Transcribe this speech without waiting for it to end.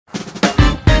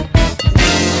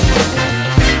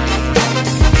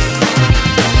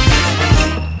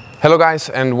Hello guys,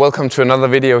 and welcome to another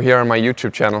video here on my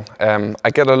YouTube channel.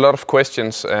 I get a lot of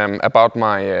questions about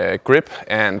my grip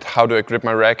and how do I grip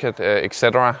my racket,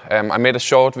 etc. I made a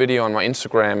short video on my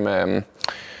Instagram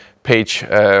page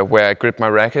where I grip my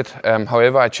racket.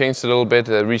 However, I changed a little bit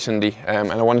recently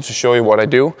and I wanted to show you what I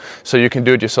do so you can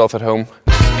do it yourself at home.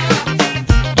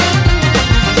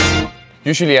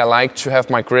 Usually I like to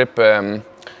have my grip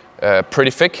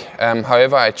pretty thick.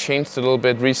 However, I changed a little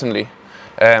bit recently.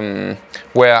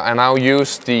 Where I now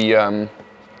use the,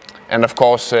 and of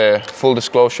course full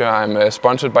disclosure, I'm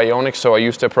sponsored by Yonex, so I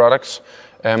use their products.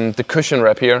 The cushion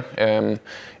wrap here,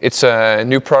 it's a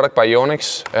new product by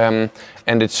Yonex,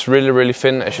 and it's really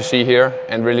thin, as you see here,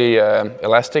 and really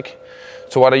elastic.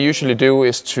 So what I usually do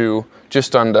is to,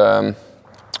 just on the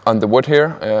wood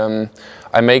here,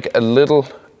 I make a little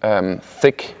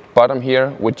thick bottom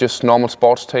here with just normal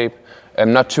sports tape.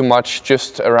 Not too much,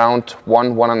 just around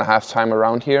 1.5 times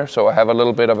around here, so I have a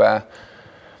little bit of an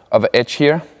edge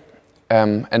here,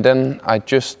 and then I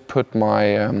just put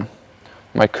my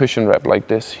my cushion wrap like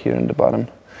this here in the bottom,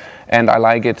 and I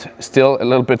like it still a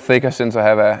little bit thicker since I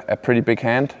have a pretty big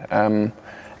hand, and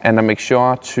I make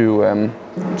sure to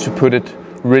put it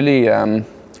really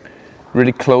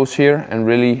really close here and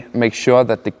really make sure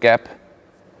that the gap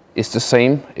is the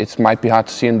same. It might be hard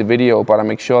to see in the video, but I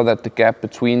make sure that the gap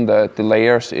between the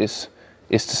layers is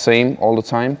the same all the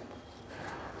time.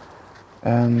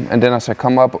 And then as I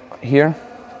come up here,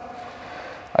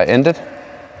 I end it,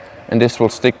 and this will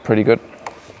stick pretty good.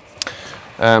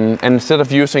 And instead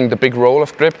of using the big roll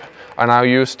of grip, I now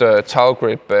use the Towel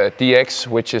Grip DX,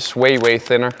 which is way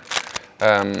thinner.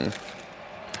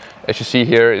 As you see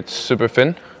here, it's super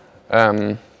thin.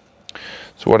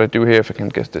 So what I do here, if I can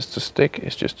get this to stick,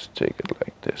 is just to take it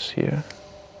like this here.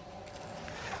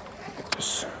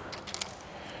 Just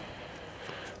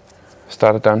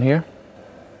start it down here.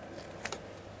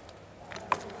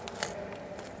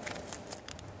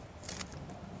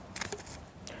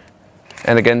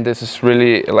 And again, this is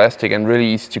really elastic and really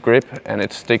easy to grip, and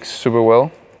it sticks super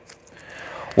well.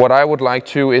 What I would like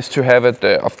to is to have it,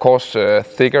 of course,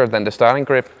 thicker than the starting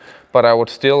grip, but I would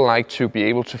still like to be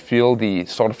able to feel the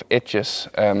sort of edges,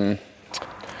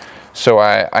 so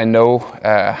I know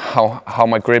how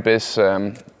my grip is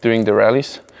during the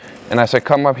rallies. And as I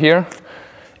come up here,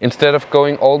 instead of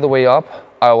going all the way up,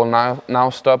 I will now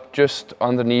stop just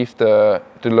underneath the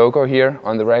logo here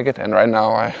on the racket. And right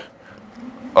now I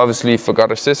obviously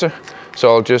forgot a scissor,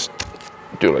 so I'll just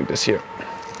do like this here.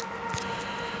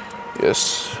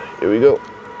 Yes, here we go.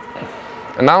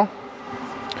 And now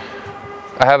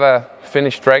I have a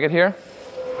finished racket here,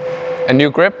 a new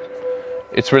grip.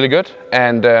 It's really good,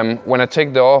 and when I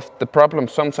take off, the problem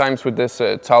sometimes with this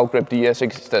Towel Grip DS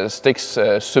is that it sticks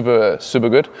super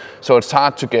good. So it's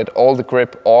hard to get all the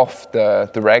grip off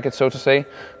the racket, so to say.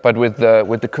 But with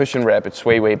the cushion wrap, it's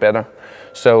way better.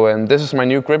 So this is my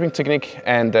new gripping technique,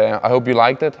 and I hope you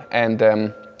liked it. And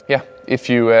yeah, if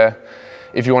you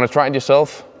want to try it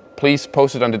yourself, please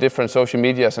post it on the different social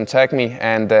medias and tag me,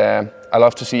 and I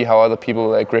love to see how other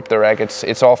people grip their rackets.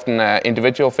 It's often an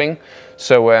individual thing.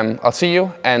 So I'll see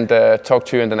you and talk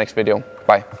to you in the next video.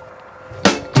 Bye.